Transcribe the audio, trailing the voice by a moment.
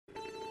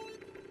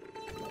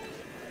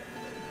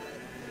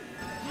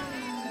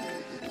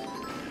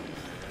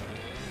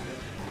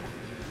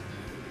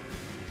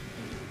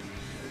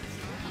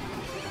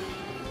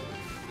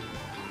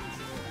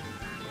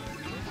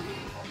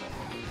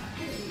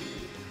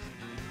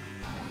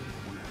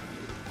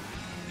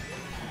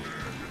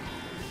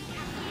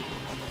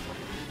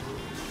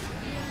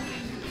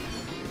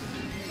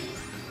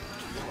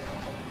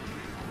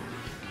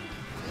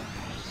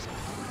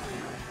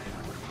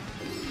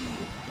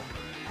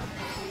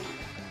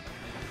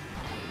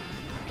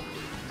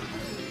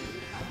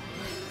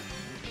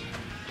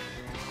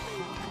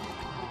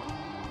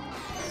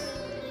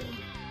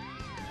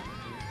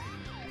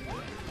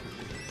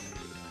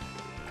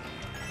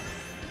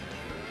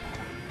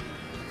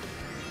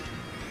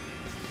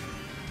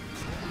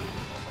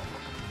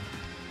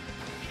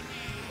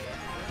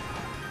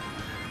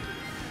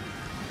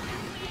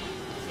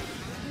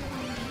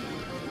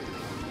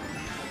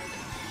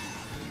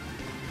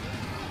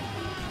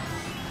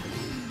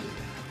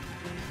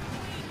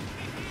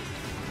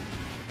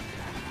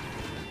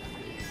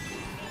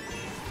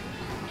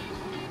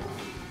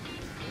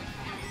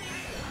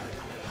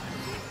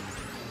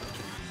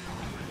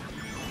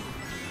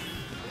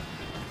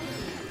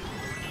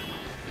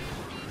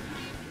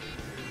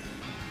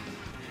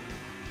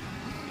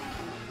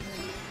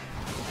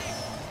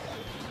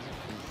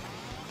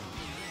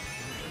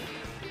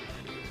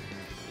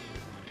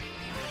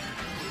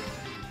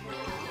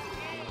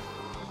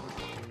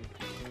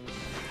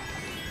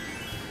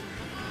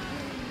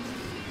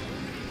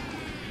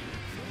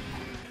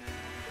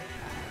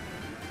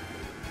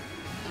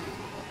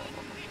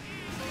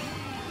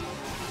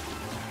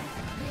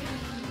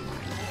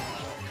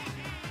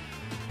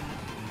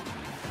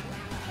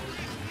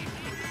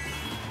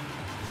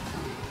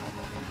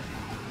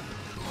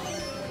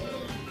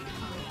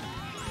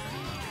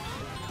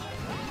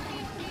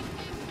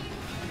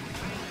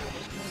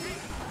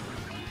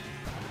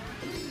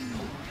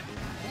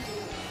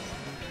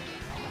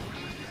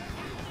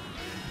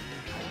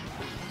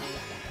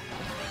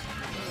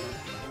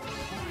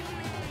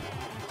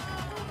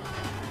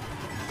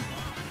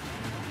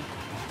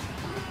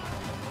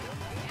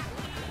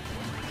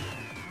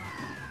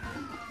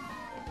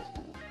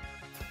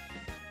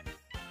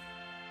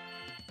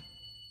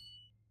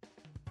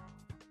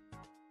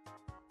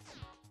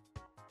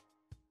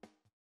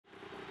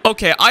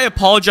Okay, I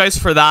apologize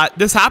for that.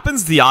 This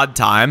happens the odd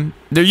time.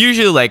 They're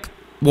usually like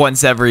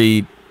once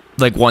every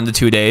like 1 to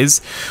 2 days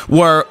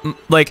where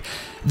like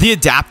the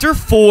adapter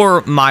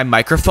for my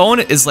microphone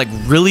is like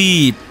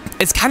really,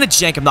 it's kind of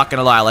jank, I'm not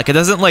gonna lie. Like it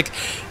doesn't like,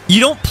 you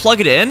don't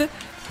plug it in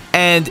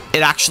and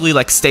it actually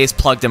like stays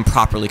plugged in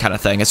properly kind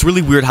of thing. It's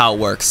really weird how it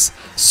works.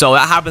 So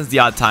that happens the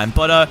odd time.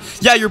 But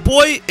yeah, your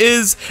boy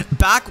is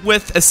back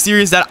with a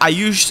series that I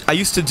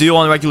used to do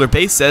on a regular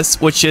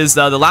basis, which is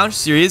the Lounge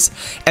series.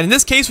 And in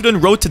this case, we're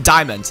doing Road to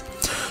Diamond.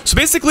 So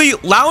basically,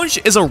 Lounge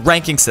is a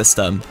ranking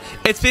system.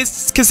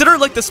 It's considered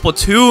like the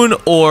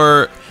Splatoon,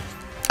 or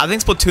I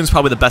think Splatoon is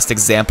probably the best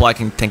example I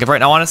can think of right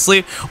now,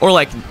 honestly. Or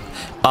like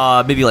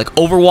maybe like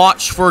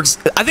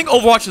Overwatch. I think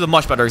Overwatch is a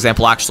much better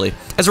example, actually.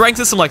 It's a rank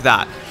system like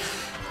that.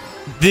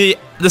 The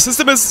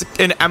system is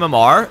in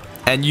MMR,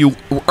 and you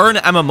earn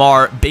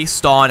MMR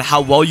based on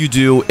how well you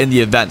do in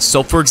the event.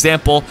 So, for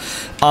example,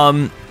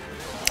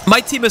 my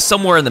team is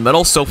somewhere in the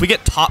middle. So, if we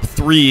get top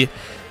 3,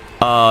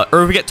 or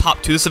if we get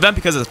top 2 this event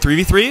because it's a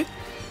 3v3,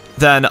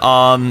 then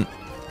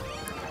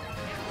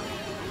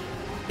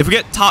if we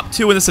get top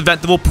 2 in this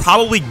event, then we'll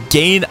probably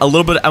gain a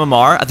little bit of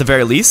MMR at the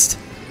very least,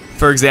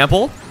 for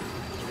example.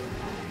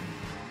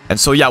 And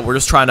so, yeah, we're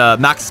just trying to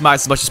maximize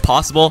as much as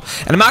possible.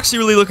 And I'm actually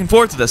really looking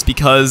forward to this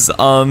because,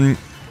 you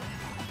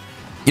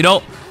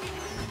know,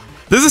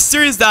 this is a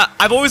series that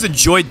I've always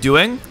enjoyed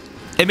doing.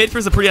 It made for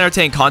some pretty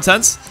entertaining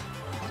content.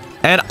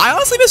 And I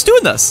honestly miss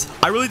doing this.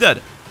 I really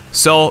did.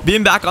 So,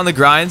 being back on the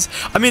grinds.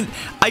 I mean,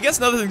 I guess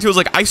another thing, too, is,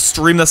 like, I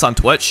stream this on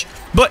Twitch.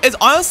 But it's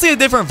honestly a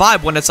different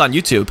vibe when it's on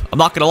YouTube. I'm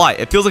not going to lie.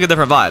 It feels like a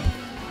different vibe.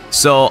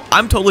 So,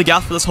 I'm totally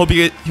gassed for this. Hope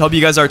you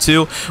guys are,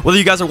 too. Whether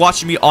you guys are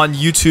watching me on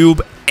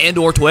YouTube and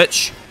or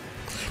Twitch.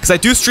 Because I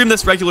do stream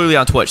this regularly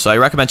on Twitch, so I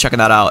recommend checking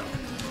that out.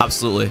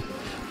 Absolutely.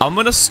 I'm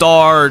going to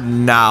star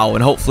now,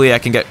 and hopefully I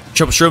can get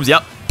triple shrooms.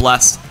 Yep,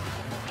 blessed.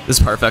 This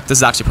is perfect. This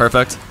is actually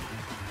perfect.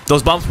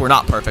 Those bumps were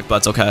not perfect, but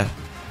it's okay.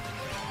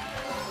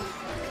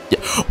 Yeah.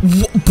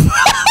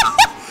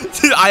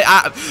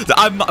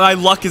 Dude, my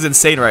luck is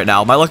insane right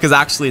now. My luck is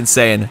actually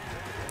insane.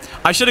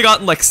 I should have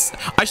gotten like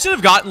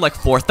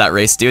 4th that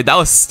race, dude. That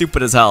was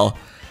stupid as hell.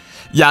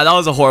 Yeah, that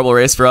was a horrible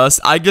race for us.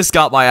 I just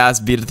got my ass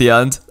beat at the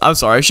end. I'm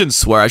sorry, I shouldn't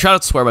swear. I try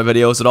not to swear in my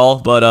videos at all,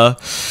 but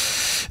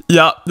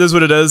yeah, this is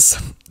what it is.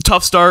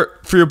 Tough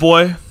start for your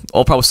boy.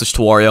 I'll probably switch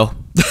to Wario.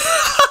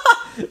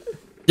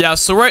 Yeah,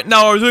 so right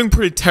now we're doing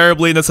pretty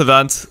terribly in this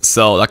event,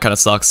 so that kind of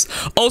sucks.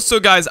 Also,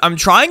 guys, I'm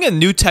trying a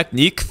new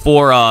technique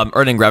for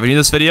earning revenue in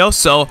this video,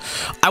 so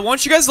I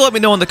want you guys to let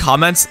me know in the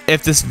comments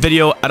if this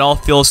video at all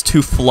feels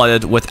too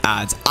flooded with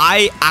ads.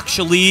 I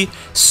actually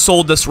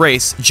sold this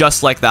race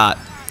just like that.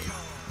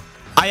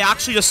 I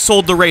actually just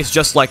sold the race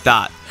just like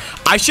that.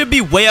 I should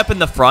be way up in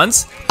the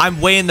front.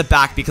 I'm way in the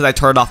back because I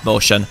turned off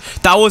motion.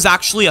 That was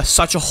actually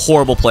such a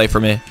horrible play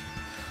for me.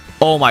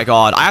 Oh my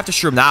god. I have to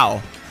shroom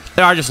now.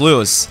 Then I just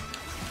lose.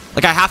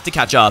 Like, I have to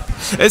catch up.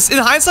 In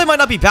hindsight, it might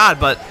not be bad,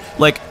 but,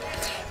 like,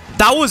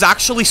 that was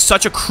actually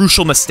such a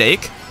crucial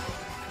mistake.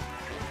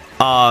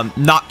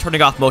 Not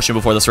turning off motion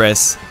before this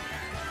race.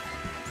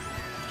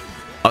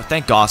 Oh,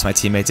 thank God it's my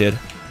teammate, dude.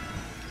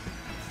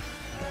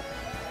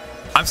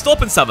 I'm still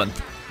up in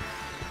 7th.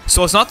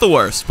 So it's not the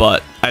worst,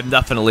 but I'm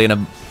definitely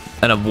in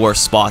a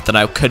worse spot than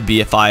I could be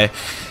if I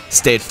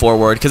stayed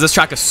forward. Because this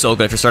track is so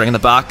good if you're starting in the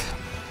back.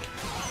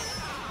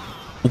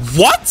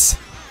 What?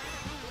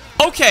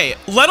 Okay,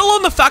 let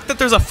alone the fact that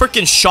there's a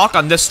freaking shock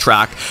on this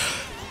track.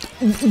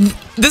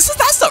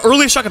 That's the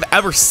earliest shock I've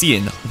ever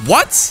seen.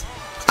 What?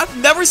 I've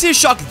never seen a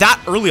shock that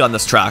early on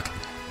this track.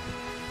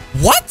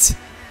 What?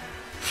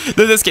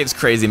 This game's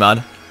crazy,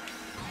 man.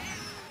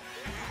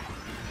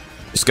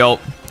 Just go.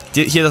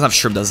 He doesn't have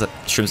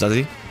shrooms, does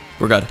he?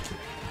 We're good.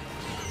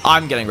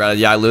 I'm getting ready.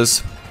 Yeah, I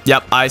lose.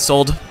 Yep, I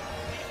sold.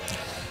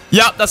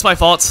 Yep, that's my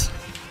fault.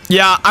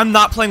 Yeah, I'm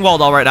not playing well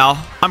at all right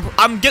now.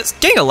 I'm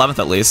getting 11th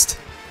at least.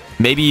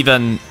 Maybe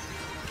even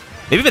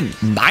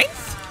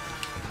 9th?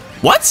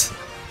 What?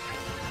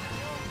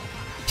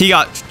 He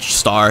got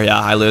star.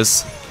 Yeah, I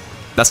lose.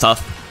 That's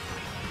tough.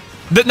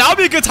 Now would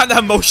be a good time to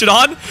have motion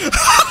on.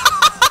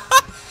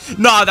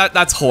 No,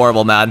 that's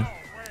horrible, man.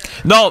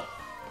 No.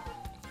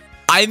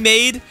 I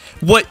made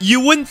what you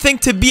wouldn't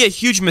think to be a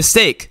huge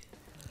mistake,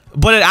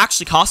 but it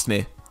actually cost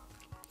me.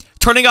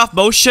 Turning off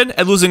motion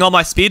and losing all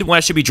my speed when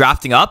I should be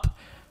drafting up.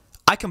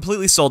 I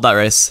completely sold that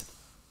race.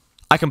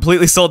 I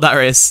completely sold that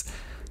race.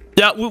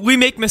 Yeah, we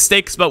make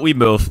mistakes, but we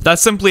move.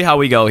 That's simply how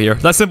we go here.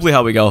 That's simply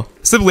how we go.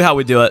 Simply how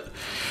we do it.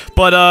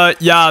 But,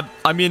 yeah,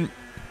 I mean,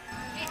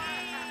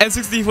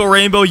 N64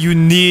 Rainbow, you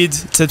need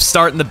to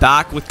start in the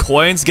back with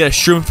coins, get a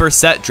shroom first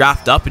set,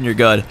 draft up, and you're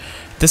good.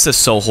 This is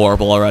so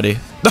horrible already.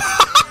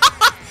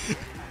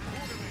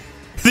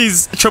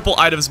 These triple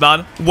items,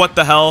 man. What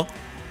the hell?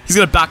 He's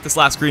gonna back this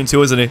last green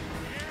too, isn't he?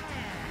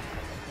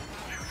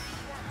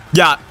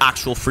 Yeah,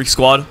 actual freak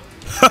squad.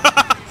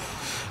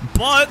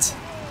 But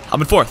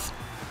I'm in 4th,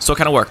 so it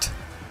kind of worked.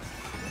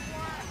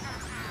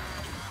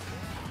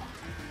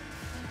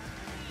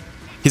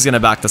 He's gonna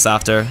back this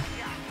after.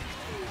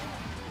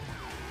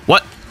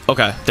 What?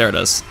 Okay, there it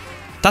is.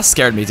 That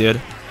scared me,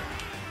 dude.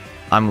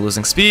 I'm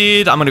losing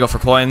speed. I'm gonna go for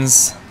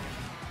coins.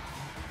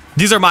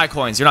 These are my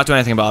coins. You're not doing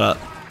anything about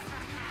it.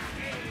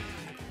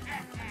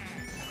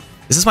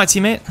 Is this my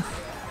teammate?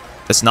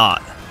 It's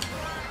not.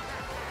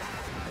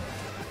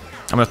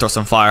 I'm gonna throw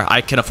some fire.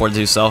 I can afford to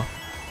do so.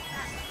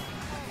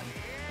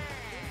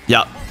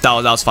 Yeah, that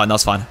was fine. That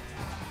was fine.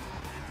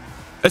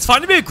 It's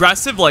fine to be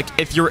aggressive, like,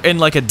 if you're in,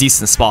 like, a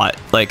decent spot.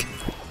 Like,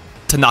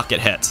 to not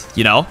get hit,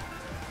 you know?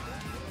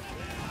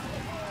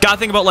 Gotta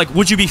think about, like,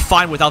 would you be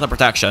fine without the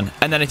protection?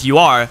 And then if you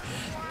are,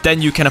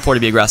 then you can afford to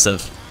be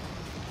aggressive.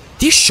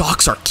 These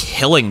shocks are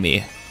killing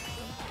me.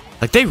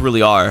 Like, they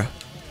really are.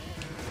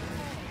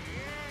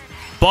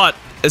 But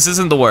this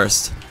isn't the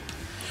worst.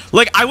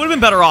 Like, I would have been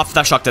better off if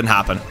that shock didn't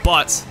happen.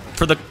 But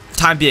for the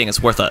time being,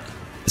 it's worth it.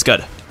 It's good.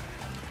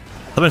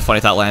 That would have been funny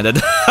if that landed.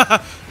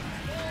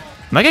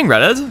 Am I getting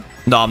redded?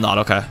 No, I'm not.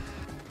 Okay.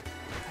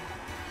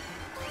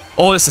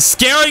 Oh, this is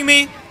scaring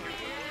me.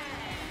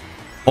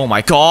 Oh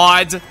my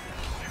god.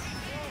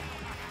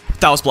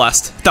 That was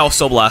blessed. That was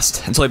so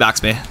blessed. Until he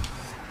backs me.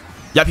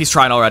 Yep, he's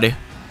trying already.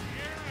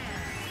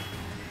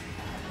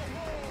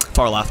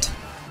 Far left.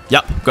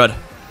 Yep, good.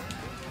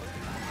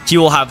 He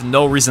will have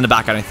no reason to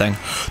back anything.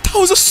 That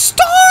was a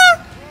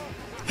star!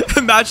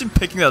 Imagine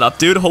picking that up,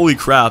 dude. Holy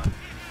crap.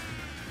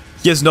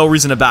 He has no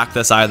reason to back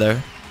this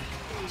either.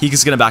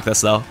 He's gonna back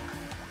this, though.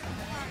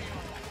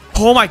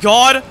 Oh my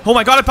god. Oh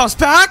my god, it bounced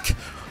back.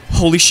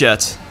 Holy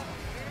shit.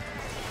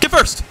 Get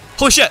first.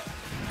 Holy shit.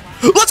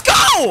 Let's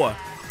go!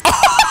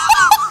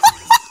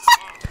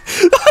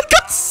 I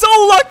got so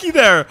lucky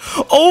there.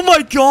 Oh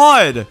my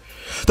god.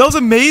 That was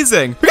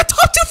amazing. We got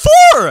top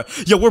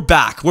 2-4. Yo, we're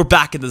back. We're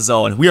back in the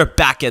zone. We are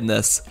back in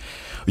this.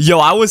 Yo,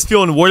 I was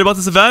feeling worried about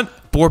this event,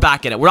 but we're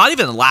back in it. We're not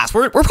even last.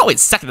 We're probably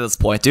second at this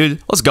point,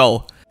 dude. Let's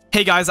go.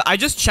 Hey guys, I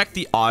just checked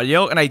the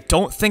audio and I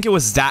don't think it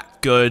was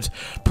that good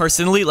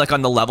personally, like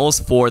on the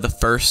levels for the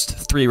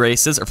first 3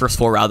 races, or first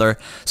 4 rather.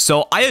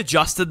 So I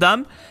adjusted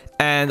them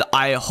and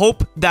I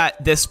hope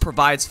that this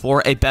provides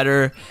for a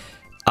better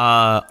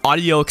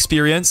audio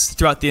experience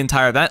throughout the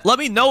entire event. Let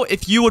me know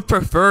if you would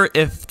prefer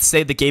if,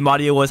 say, the game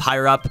audio was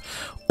higher up,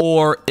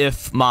 or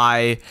if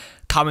my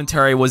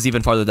commentary was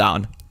even farther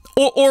down,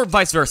 or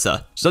vice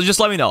versa. So just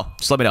let me know.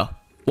 Just let me know.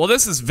 Well,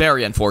 this is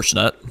very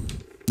unfortunate,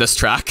 this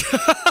track.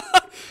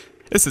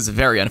 This is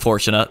very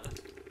unfortunate.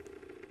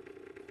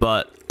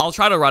 But I'll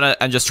try to run it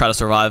and just try to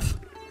survive.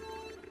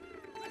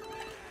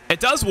 It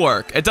does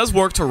work. It does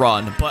work to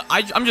run, but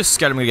I'm just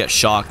scared I'm gonna get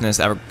shocked and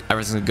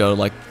everything's gonna go,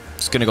 like,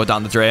 just gonna go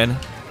down the drain.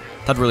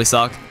 That'd really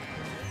suck.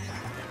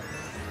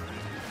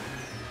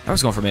 That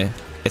was going for me.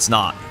 It's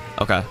not.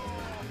 Okay.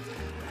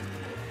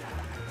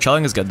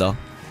 Trailing is good, though.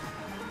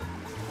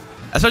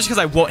 Especially because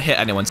I won't hit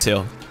anyone,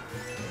 too.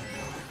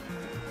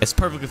 It's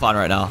perfectly fine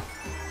right now.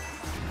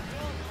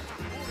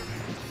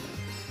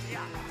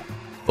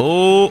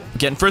 Oh,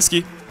 getting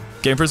frisky.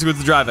 Getting frisky with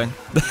the driving.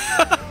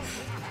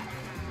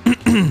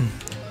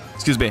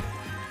 Excuse me.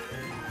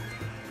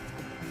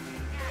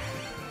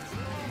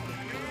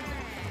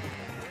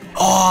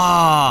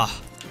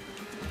 Oh,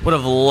 would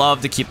have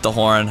loved to keep the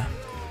horn. I'm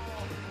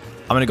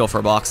gonna go for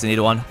a box. I need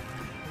one.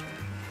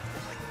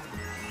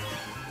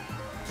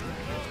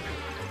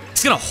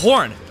 He's gonna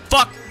horn.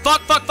 Fuck,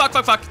 fuck, fuck, fuck,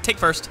 fuck, fuck. Take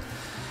first.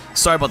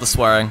 Sorry about the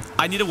swearing.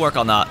 I need to work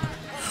on that.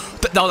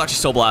 That was actually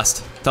so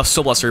blessed. That was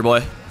so blessed for your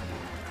boy.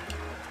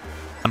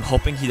 I'm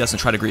hoping he doesn't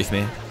try to grief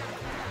me.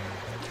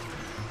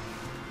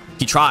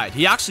 He tried.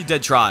 He actually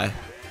did try.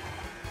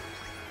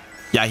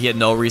 Yeah, he had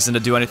no reason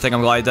to do anything.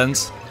 I'm glad he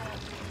didn't.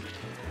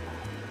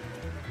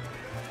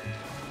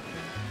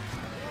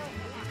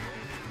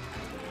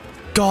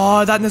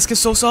 God, that Nisk is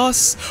so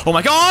sus. Oh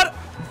my god!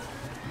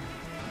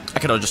 I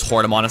could have just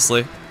horned him,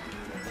 honestly.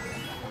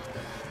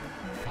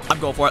 I'm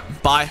going for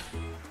it. Bye.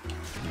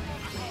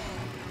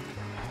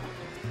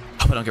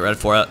 Hope I don't get ready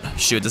for it.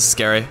 Shoot, this is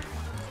scary.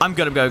 I'm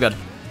good, I'm good, I'm good.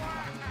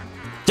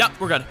 Yep,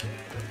 we're good.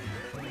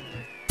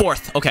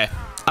 4th. Okay.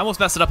 I almost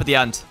messed it up at the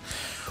end.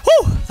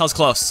 Whew, that was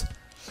close.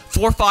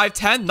 4, 5,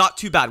 10. Not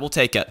too bad. We'll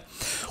take it.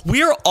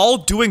 We are all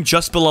doing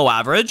just below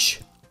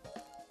average.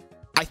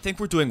 I think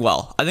we're doing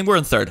well. I think we're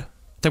in 3rd. I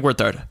think we're in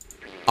 3rd.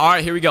 All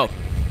right, here we go.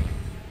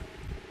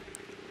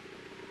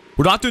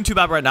 We're not doing too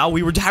bad right now.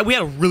 We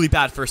had a really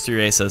bad first 3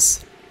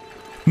 races.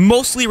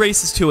 Mostly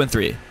races 2 and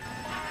 3.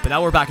 But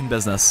now we're back in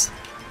business.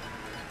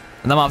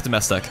 And I'm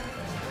optimistic.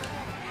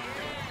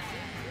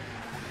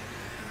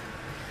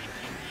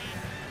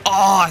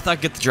 Oh, I thought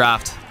I'd get the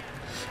draft.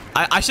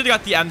 I should have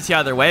got the MT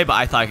either way, but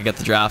I thought I could get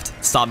the draft.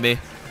 Stop me.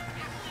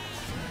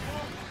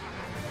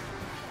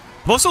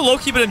 I've also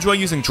low-key been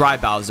enjoying using Dry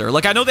Bowser.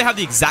 Like, I know they have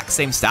the exact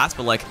same stats,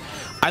 but, like,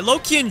 I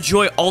low-key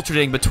enjoy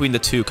alternating between the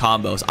 2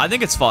 combos. I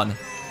think it's fun.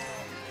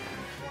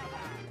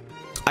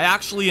 I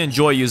actually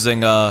enjoy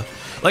using,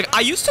 like, I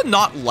used to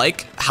not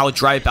like how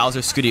Dry Bowser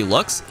Scooty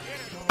looks.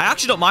 I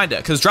actually don't mind it,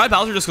 because Dry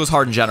Bowser just goes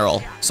hard in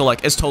general. So,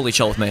 like, it's totally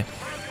chill with me.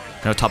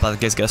 I'm gonna top out the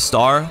guys, get a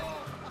star.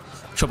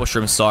 Triple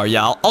shroom star.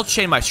 Yeah, I'll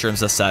chain my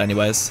shrooms this set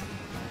anyways.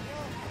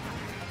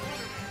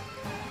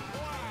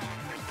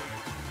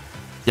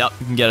 Yep,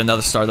 you can get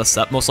another star this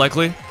set, most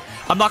likely.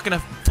 I'm not going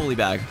to fully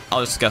bag.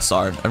 I'll just get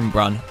started and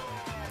run.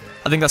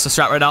 I think that's the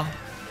strat right now.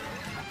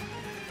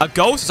 A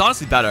ghost is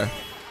honestly better.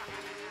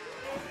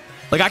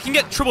 Like, I can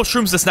get triple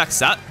shrooms this next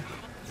set.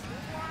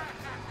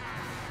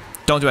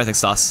 Don't do anything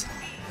sus.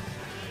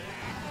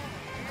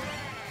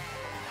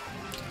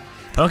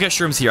 If I don't get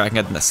shrooms here, I can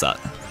get in this set.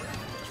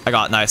 I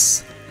got it.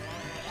 Nice.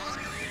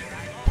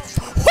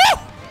 Woo!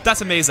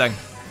 That's amazing.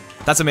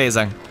 That's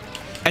amazing.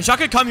 And Shot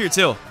could come here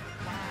too.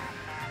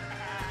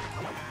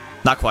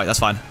 Not quite. That's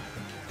fine.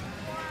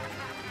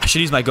 I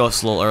should use my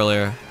ghost a little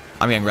earlier.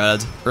 I'm getting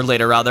redded. Or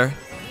later, rather.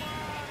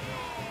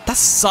 That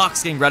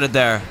sucks getting redded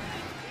there.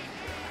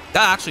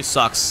 That actually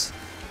sucks.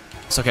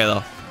 It's okay,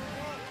 though.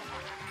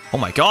 Oh,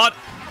 my God.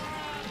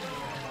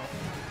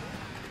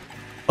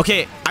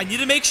 Okay, I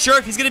need to make sure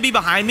if he's going to be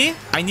behind me,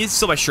 I need to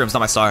steal my shrooms, not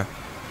my star.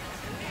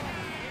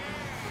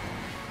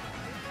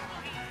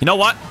 You know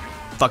what?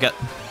 Fuck it.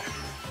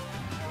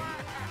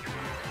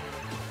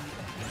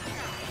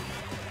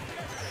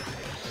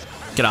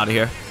 Get out of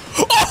here.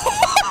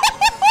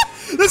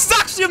 This is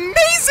actually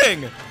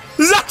amazing!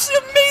 This is actually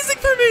amazing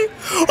for me!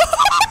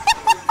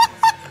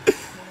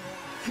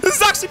 This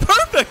is actually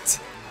perfect!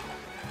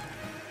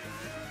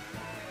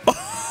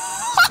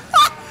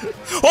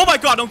 Oh my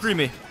god, don't green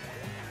me.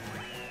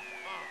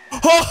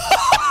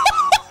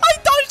 I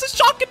dodged a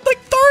shotgun like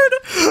third!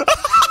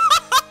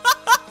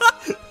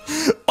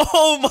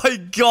 Oh my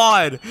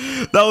god!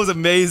 That was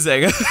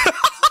amazing.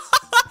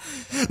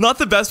 Not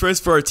the best race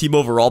for our team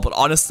overall, but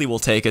honestly, we'll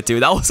take it,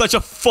 dude. That was such a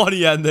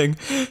funny ending.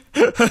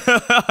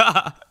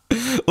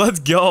 Let's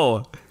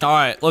go. All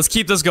right, let's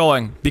keep this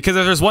going. Because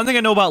if there's one thing I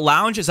know about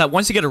Lounge, is that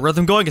once you get a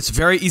rhythm going, it's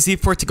very easy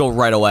for it to go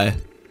right away.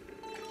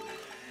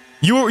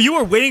 You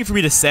were waiting for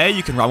me to say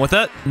you can run with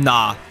it?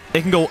 Nah,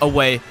 it can go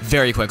away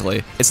very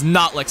quickly. It's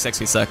not like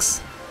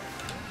 6v6.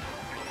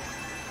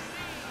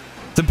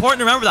 It's important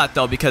to remember that,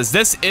 though, because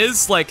this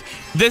is, like,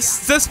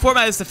 this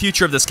format is the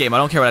future of this game. I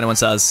don't care what anyone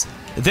says.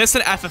 This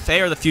and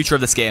FFA are the future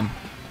of this game.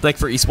 Like,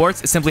 for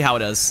esports, it's simply how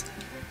it is.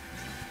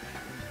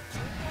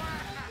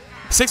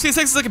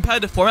 6v6 is a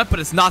competitive format, but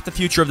it's not the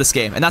future of this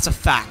game, and that's a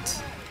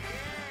fact.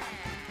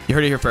 You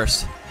heard it here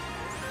first.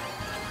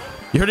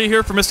 You heard it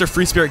here from Mr.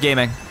 Free Spirit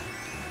Gaming.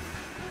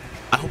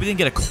 I hope he didn't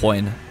get a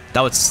coin.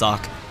 That would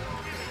suck.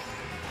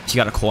 He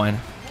got a coin.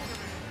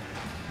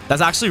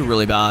 That's actually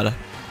really bad.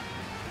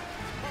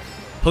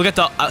 He'll get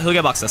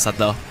box this set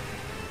though.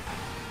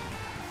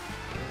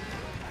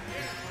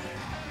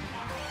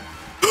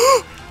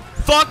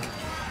 Fuck.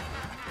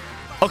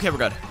 Okay, we're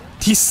good.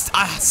 He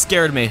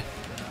scared me.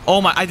 Oh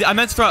my! I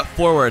meant to throw it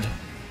forward.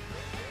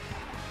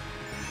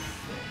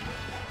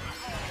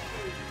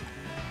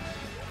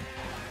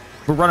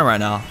 We're running right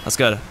now. That's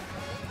good.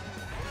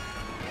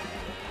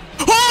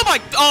 Oh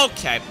my!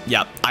 Okay.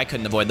 Yep. I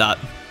couldn't avoid that.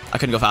 I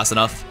couldn't go fast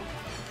enough.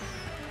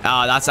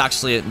 That's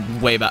actually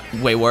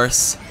way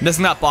worse.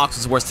 Missing that box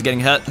was worse than getting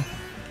hit.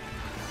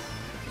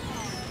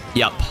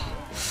 Yep.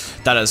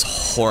 That is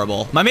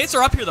horrible. My mates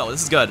are up here, though.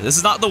 This is good. This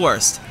is not the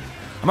worst.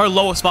 I'm our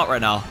lowest spot right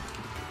now.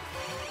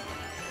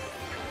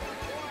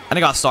 And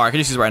I got a star. I can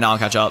just use it right now and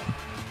catch up.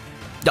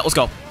 Yeah, let's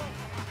go.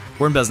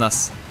 We're in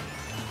business.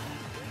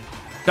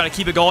 Gotta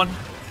keep it going,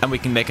 and we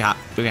can make it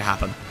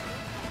happen.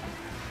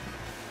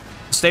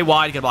 Stay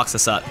wide, get a box to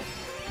set.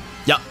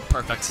 Yep,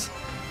 perfect.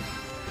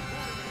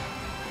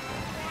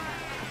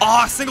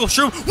 Oh, single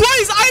shroom. What are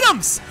these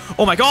items?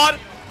 Oh my god.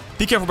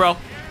 Be careful, bro.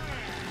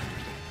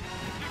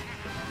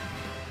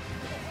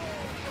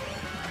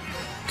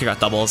 Okay, got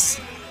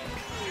doubles.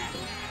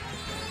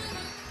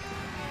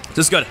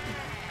 This is good.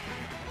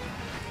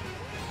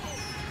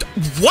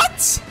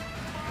 What?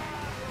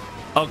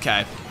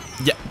 Okay.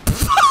 Yeah.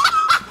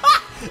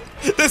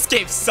 This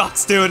game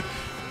sucks, dude.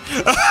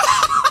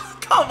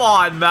 Come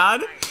on,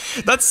 man.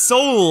 That's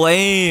so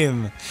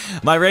lame.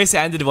 My race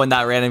ended when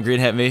that random green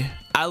hit me.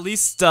 At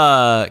least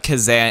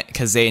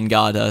Kazane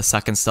got a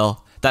second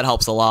still. That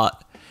helps a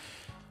lot.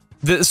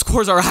 The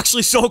scores are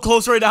actually so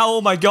close right now.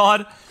 Oh my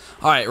god.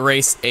 All right,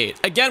 race 8.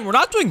 Again, we're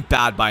not doing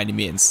bad by any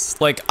means.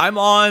 Like, I'm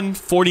on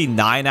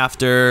 49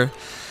 after...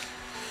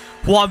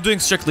 Well, I'm doing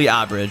strictly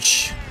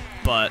average.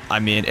 But, I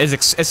mean,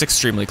 it's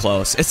extremely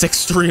close. It's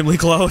extremely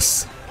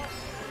close.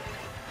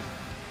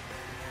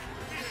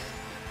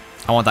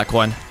 I want that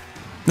coin.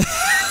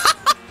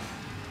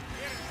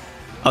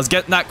 I was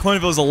getting that coin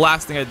if it was the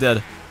last thing I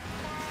did.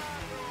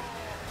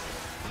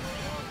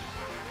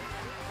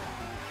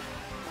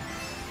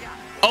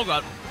 Oh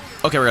god.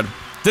 Okay, we're good.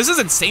 This is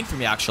insane for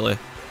me, actually.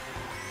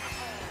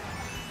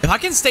 If I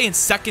can stay in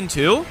second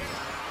too,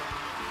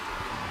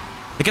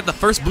 to get the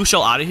first blue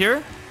shell out of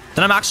here,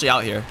 then I'm actually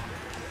out here.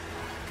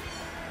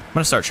 I'm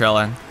gonna start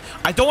trailing.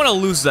 I don't want to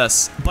lose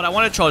this, but I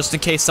want to trail just in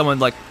case someone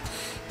like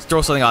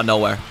throws something out of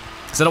nowhere,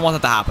 because I don't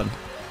want that to happen.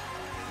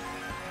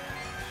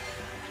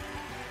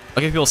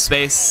 I'll give people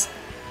space,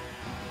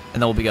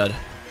 and then we'll be good.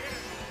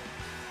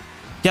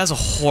 He has a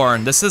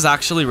horn. This is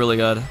actually really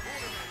good.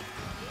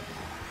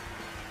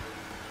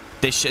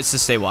 It's just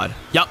stay wide.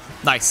 Yep,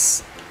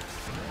 nice.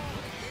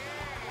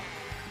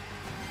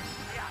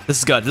 This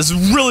is good. This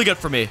is really good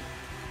for me.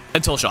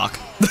 Until shock.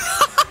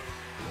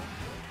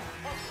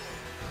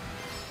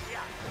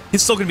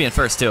 He's still gonna be in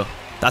first too.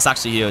 That's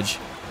actually huge.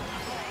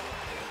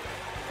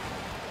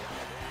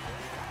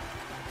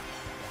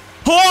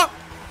 Oh,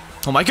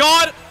 oh my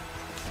god.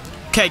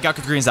 Okay, got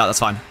the greens out. That's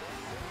fine.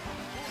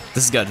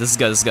 This is good. This is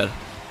good. This is good.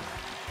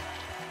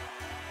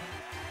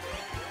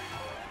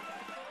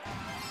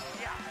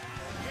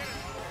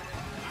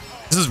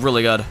 This is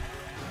really good.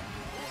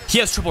 He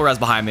has triple res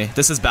behind me.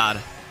 This is bad.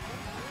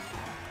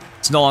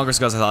 It's no longer as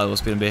good as I thought it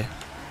was going to be.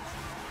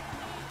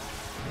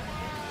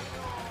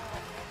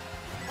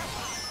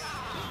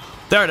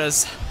 There it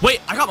is. Wait,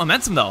 I got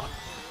momentum though.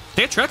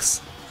 Did I get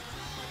tricks?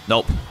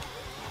 Nope.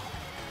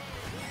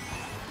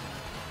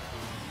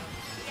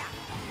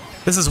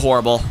 This is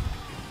horrible.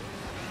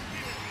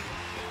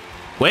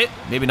 Wait,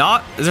 maybe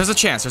not. There's a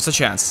chance. There's a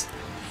chance.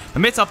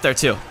 My mate's up there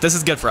too. This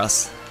is good for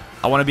us.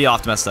 I want to be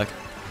optimistic.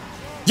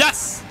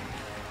 Yes!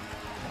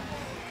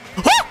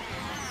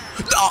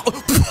 No!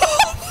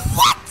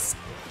 What?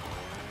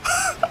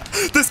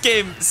 This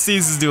game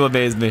ceases to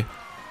amaze me.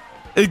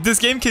 This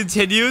game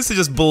continues to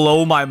just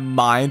blow my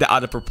mind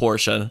out of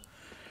proportion.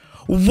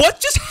 What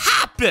just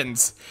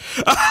happened?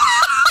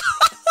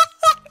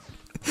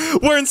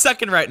 We're in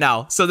second right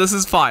now, so this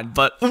is fine,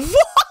 but what?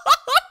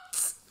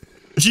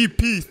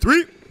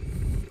 GP3.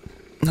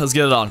 Let's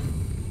get it on.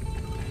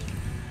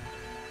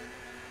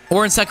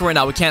 We're in second right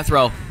now. We can't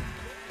throw.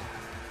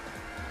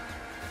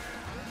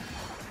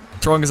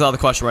 Throwing is out of the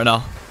question right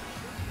now.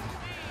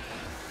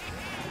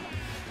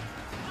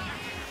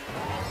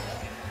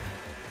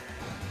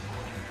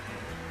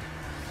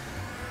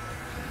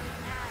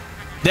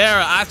 There,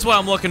 that's what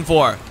I'm looking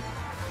for. I'm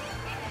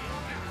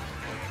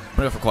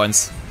gonna go for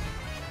coins.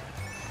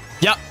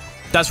 Yep,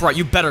 that's right.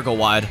 You better go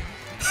wide.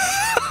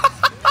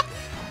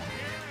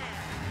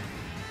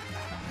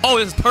 Oh,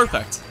 this is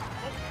perfect.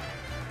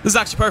 This is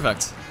actually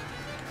perfect.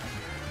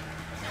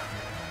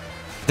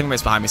 I think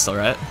Mace behind me still,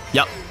 right?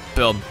 Yep.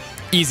 Boom.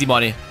 Easy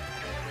money.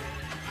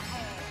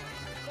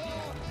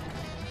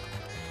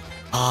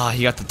 Ah,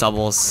 he got the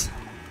doubles.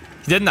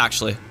 He didn't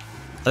actually.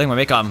 I think my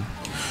make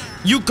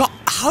You got.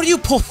 How do you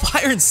pull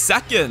fire in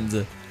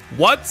second?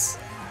 What?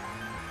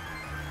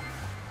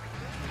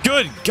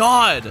 Good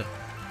God.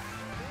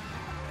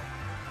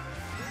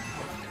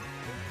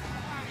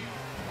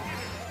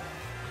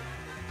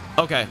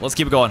 Okay, let's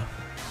keep it going.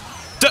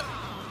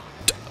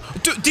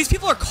 Dude, these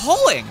people are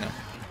calling.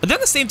 Are they on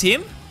the same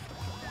team?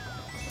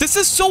 This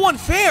is so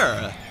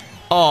unfair.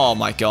 Oh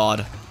my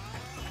God.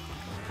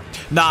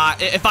 Nah,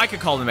 if I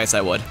could call them mates,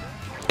 I would.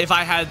 If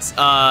I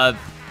had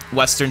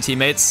Western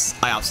teammates,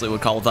 I absolutely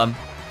would call them.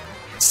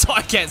 So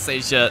I can't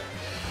say shit.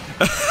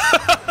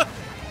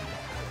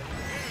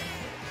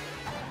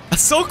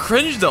 That's so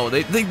cringe though.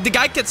 The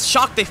guy gets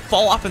shocked, they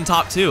fall off in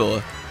top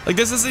too. Like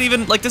this isn't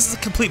even, like this is a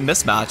complete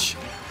mismatch.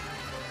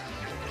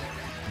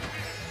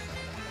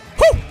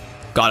 Whew!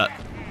 Got it.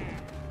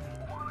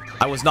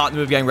 I was not in the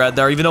mood of getting red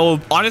there, even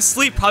though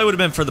honestly, probably would have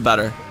been for the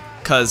better.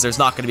 Because there's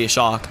not going to be a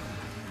shock.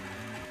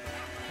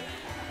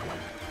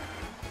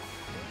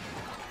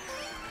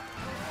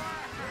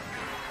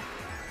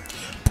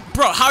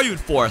 Bro, how are you in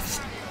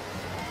fourth?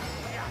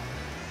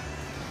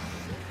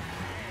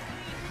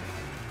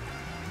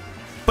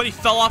 But he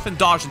fell off and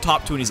dodged in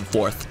top two and he's in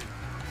fourth.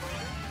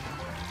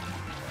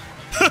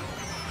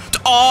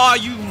 Aw,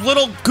 you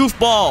little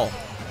goofball.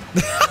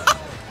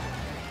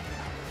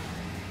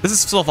 This is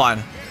still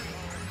fine.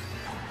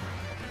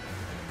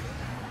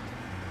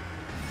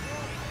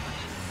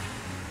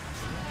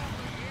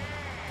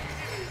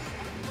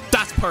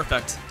 That's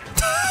perfect.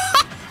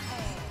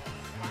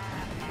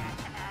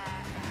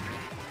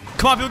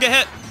 Come on, people get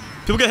hit.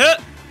 People get hit.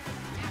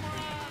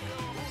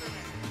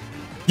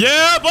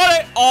 Yeah,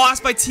 buddy. Oh,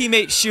 that's my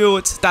teammate.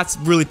 Shoot. That's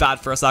really bad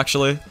for us,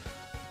 actually.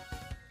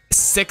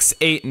 6,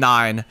 8,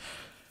 9.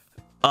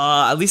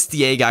 At least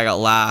the A guy got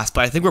last,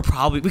 but I think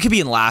we could be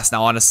in last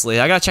now, honestly.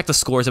 I gotta check the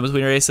scores in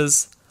between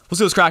races. We'll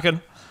see what's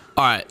cracking.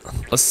 All right,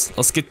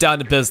 let's get down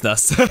to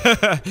business.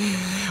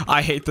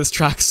 I hate this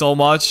track so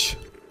much.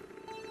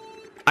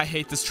 I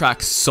hate this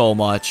track so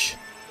much,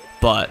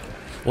 but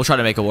we'll try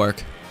to make it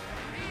work.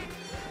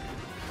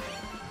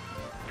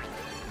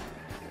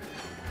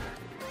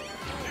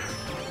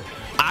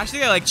 I actually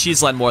think I like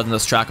Cheese Land more than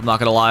this track, I'm not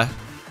gonna lie.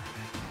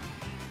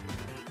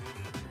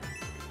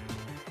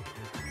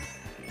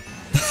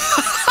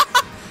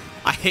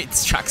 I hate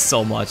this track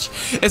so much.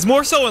 It's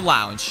more so in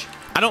Lounge.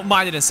 I don't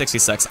mind it in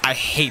 66. I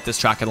hate this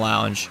track in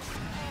Lounge.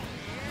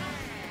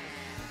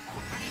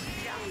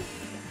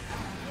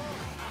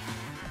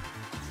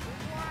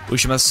 We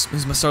should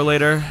use my star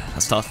later.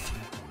 That's tough.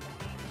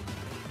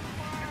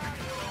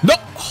 No!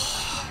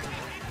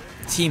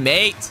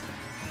 Teammate.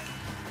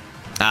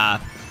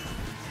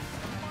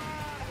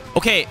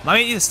 Okay, my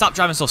mate needs to stop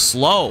driving so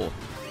slow.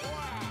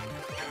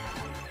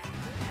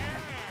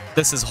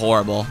 This is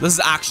horrible. This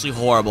is actually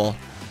horrible.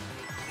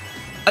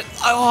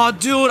 Oh,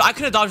 dude, I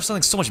could have dodged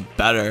something so much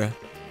better.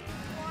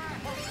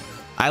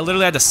 I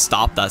literally had to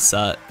stop that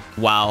set.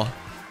 Wow.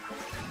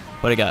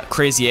 What do I got?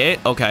 Crazy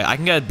 8? Okay, I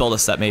can get a build a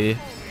set maybe.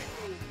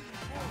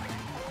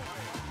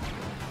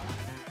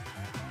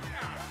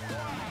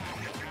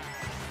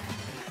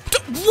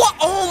 What?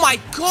 my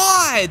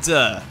god!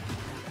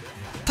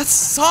 That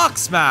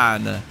sucks,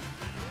 man.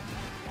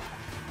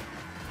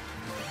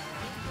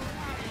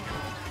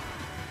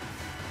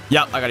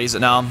 Yep, I gotta use it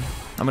now.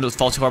 I'm gonna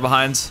fall too far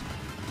behind.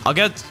 I'll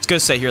get gonna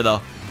stay here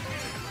though.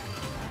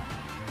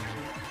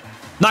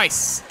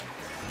 Nice.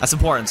 That's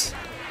important.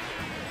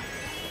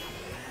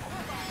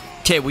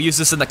 Okay, we'll use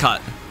this in the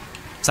cut.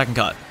 Second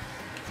cut.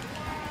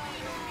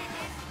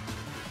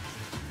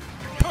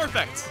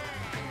 Perfect.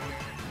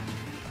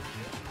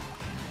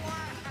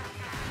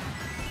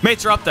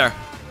 Mates are up there.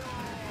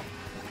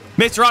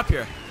 Mates are up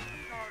here.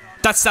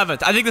 That's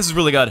 7th. I think this is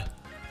really good.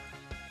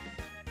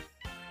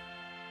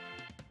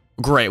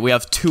 Great, we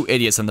have 2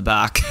 idiots in the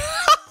back.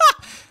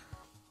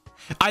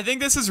 I think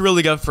this is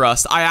really good for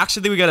us. I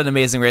actually think we got an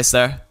amazing race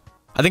there.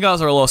 I think that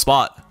was our low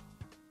spot.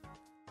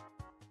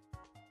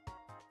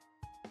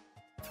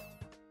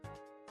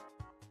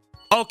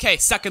 Okay,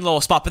 second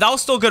lowest spot, but that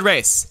was still a good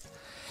race.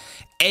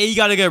 A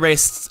got a good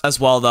race as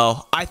well,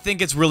 though. I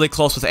think it's really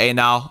close with A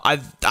now. I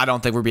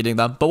don't think we're beating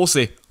them, but we'll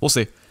see. We'll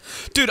see.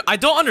 Dude, I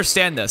don't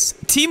understand this.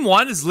 Team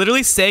 1 is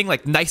literally saying,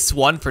 like, nice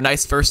one for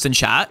nice first in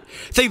chat.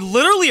 They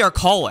literally are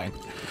calling.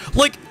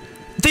 Like,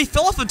 they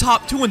fell off the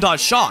top 2 and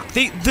dodged shock.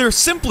 They're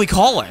simply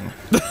calling.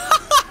 You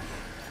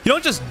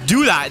don't just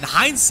do that in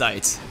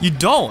hindsight. You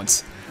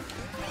don't.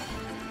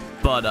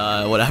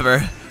 But,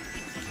 whatever.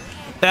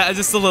 Yeah,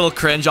 just a little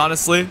cringe,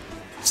 honestly.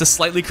 Just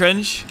slightly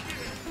cringe.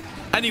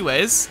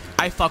 Anyways,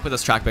 I fuck with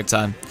this track big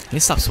time. I need to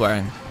stop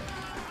swearing.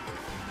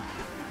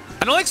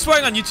 I don't like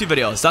swearing on YouTube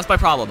videos. That's my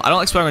problem. I don't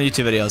like swearing on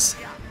YouTube videos.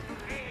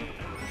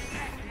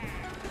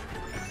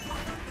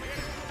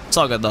 It's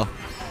all good, though.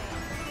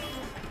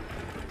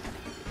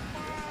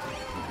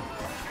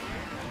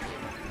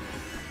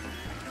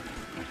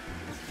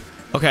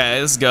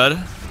 Okay, this is good.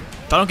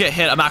 If I don't get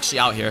hit, I'm actually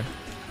out here.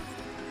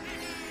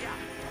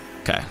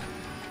 Okay.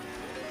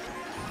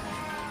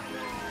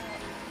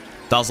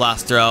 That was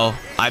last throw.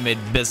 I made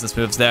business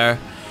moves there.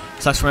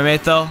 Sucks for my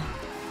mate, though.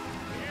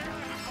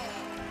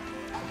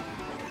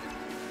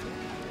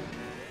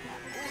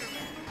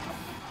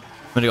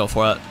 I'm gonna go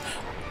for it.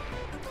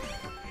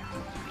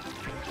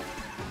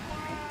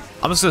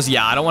 I'm just gonna,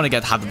 yeah, I don't want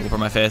to have the blooper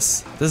in my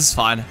face. This is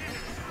fine.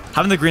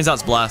 Having the greens out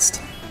is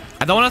blessed.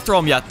 I don't want to throw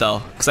them yet,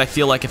 though, because I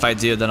feel like if I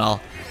do, then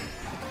I'll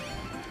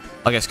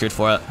get screwed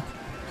for it.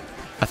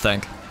 I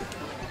think.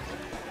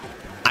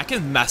 I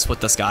can mess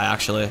with this guy,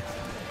 actually.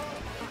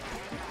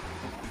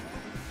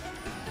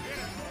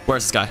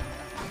 Where's this guy?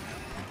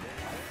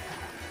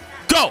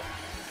 Go!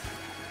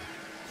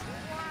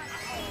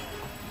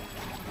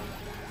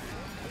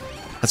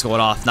 That's going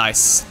off.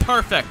 Nice.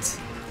 Perfect.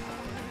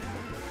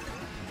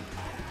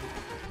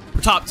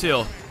 We're top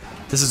 2.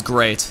 This is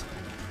great.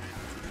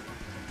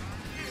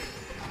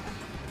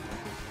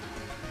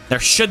 There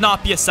should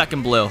not be a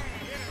second blue.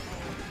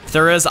 If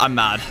there is, I'm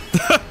mad.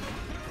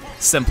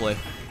 Simply.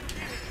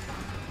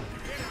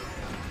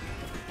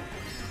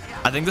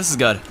 I think this is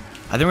good.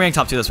 I think we're getting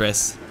top 2 this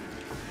race.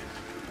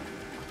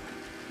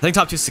 I think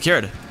top 2 is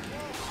secured.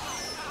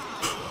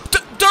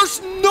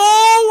 There's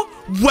no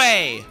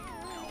way.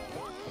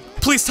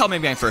 Please tell me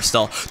I'm getting first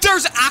still.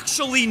 There's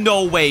actually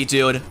no way,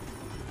 dude.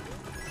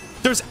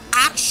 There's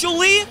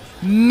actually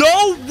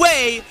no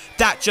way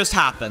that just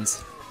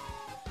happens.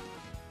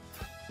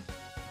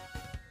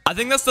 I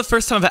think that's the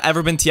first time I've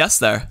ever been TS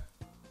there.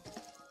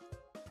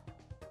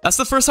 That's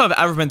the first time I've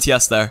ever been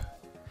TS there.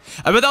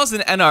 I bet that was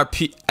an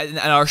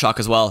NR shock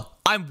as well.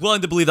 I'm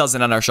willing to believe that was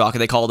an NR shock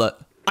and they called it.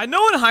 I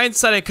know in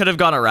hindsight I could have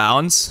gone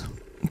around,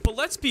 but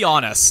let's be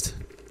honest.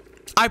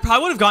 I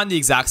probably would have gotten the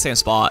exact same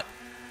spot.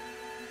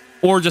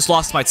 Or just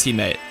lost my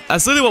teammate.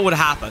 That's literally what would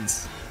have happened.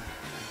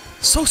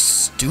 So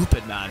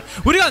stupid, man.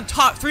 We'd have gotten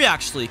top 3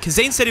 actually, because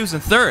Zane said he was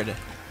in 3rd.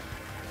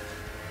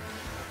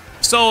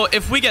 So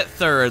if we get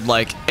 3rd,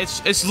 like,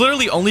 it's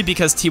literally only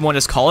because Team 1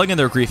 is calling and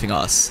they're griefing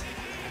us.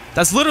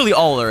 That's literally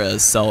all there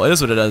is, so it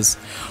is what it is.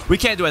 We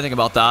can't do anything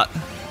about that.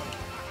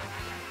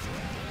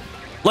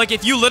 Like,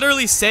 if you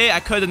literally say I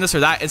could have done this or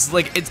that, it's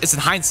like, it's in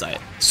hindsight.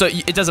 So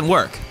it doesn't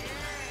work.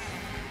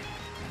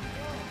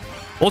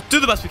 We'll do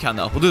the best we can,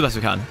 though. We'll do the best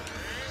we can.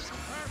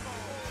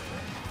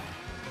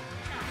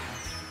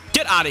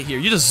 Get out of here.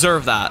 You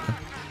deserve that.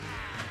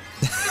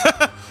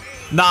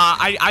 Nah,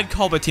 I'd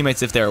call my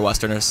teammates if they were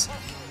Westerners.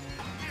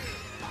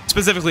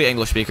 Specifically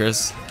English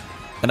speakers.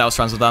 And I was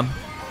friends with them.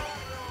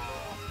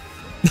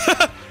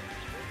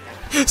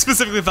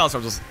 Specifically if I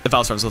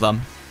was friends with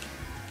them.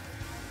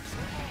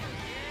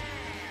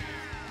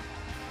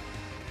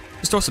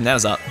 Just throw some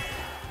nanas up.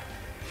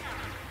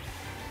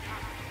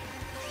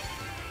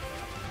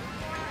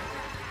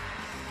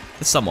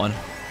 It's someone.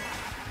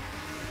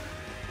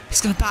 He's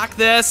gonna back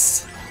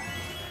this.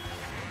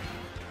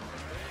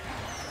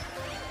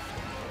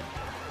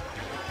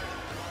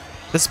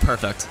 This is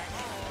perfect.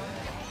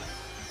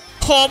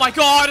 Oh my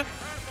god!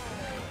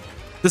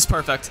 This is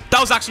perfect. That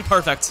was actually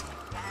perfect.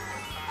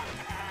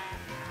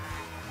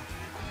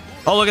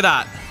 Oh, look at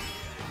that.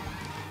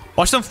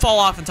 Watch them fall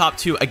off in top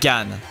 2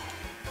 again.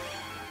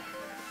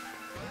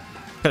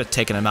 Could have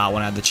taken him out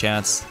when I had the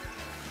chance.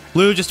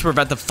 Blue just to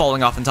prevent them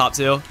falling off in top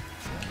 2.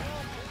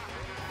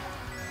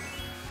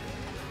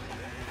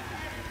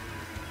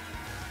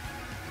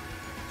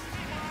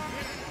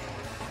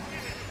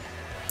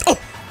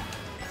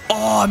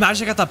 Oh,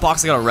 imagine I got that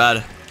box, I got a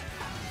red.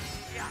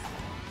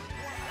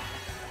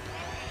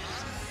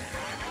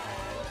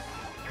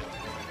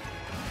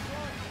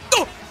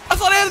 Oh, I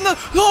thought I had the...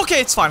 Oh, okay,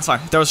 it's fine, it's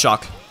fine. There was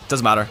shock.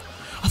 Doesn't matter.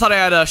 I thought I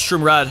had a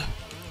shroom red.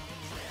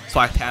 That's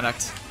why I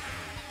panicked.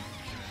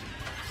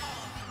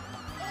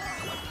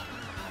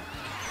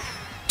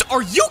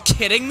 Are you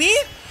kidding me?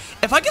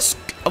 If I get...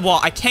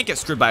 Well, I can't get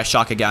screwed by a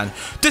shock again.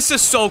 This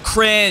is so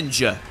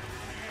cringe.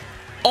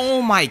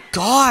 Oh my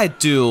god,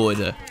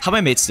 dude. How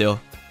my mates do?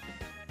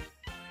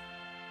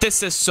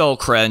 This is so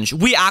cringe.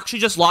 We actually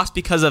just lost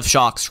because of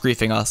shocks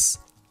griefing us.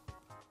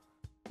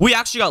 We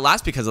actually got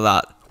last because of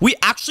that. We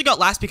actually got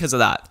last because of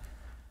that.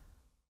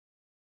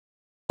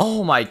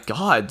 Oh my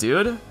god,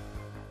 dude.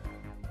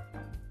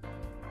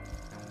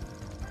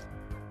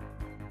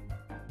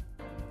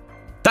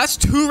 That's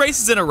 2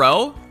 races in a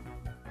row.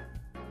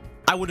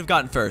 I would have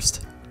gotten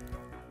first.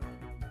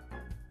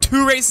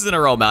 2 races in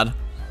a row, man.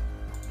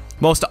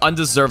 Most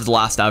undeserved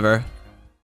last ever.